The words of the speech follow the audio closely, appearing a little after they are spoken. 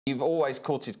You've always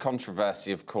courted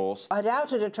controversy, of course. I'd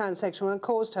outed a transsexual and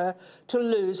caused her to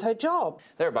lose her job.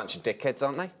 They're a bunch of dickheads,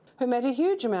 aren't they? Who meant a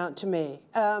huge amount to me.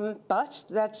 But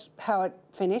that's how it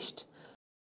finished.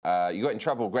 You got in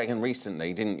trouble, Gregan,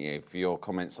 recently, didn't you, for your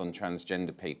comments on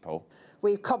transgender people?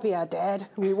 We copy our dad.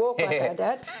 We walk like our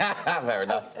dad. Fair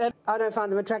enough. I don't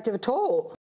find them attractive at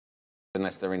all.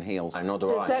 Unless they're in heels. Nor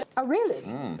do I. Oh, really?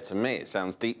 To me, it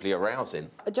sounds deeply arousing.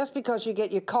 Just because you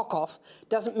get your cock off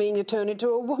doesn't mean you turn into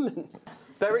a woman.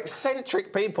 They're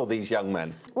eccentric people, these young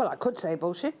men. Well, I could say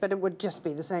bullshit, but it would just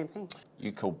be the same thing.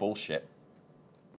 You call bullshit.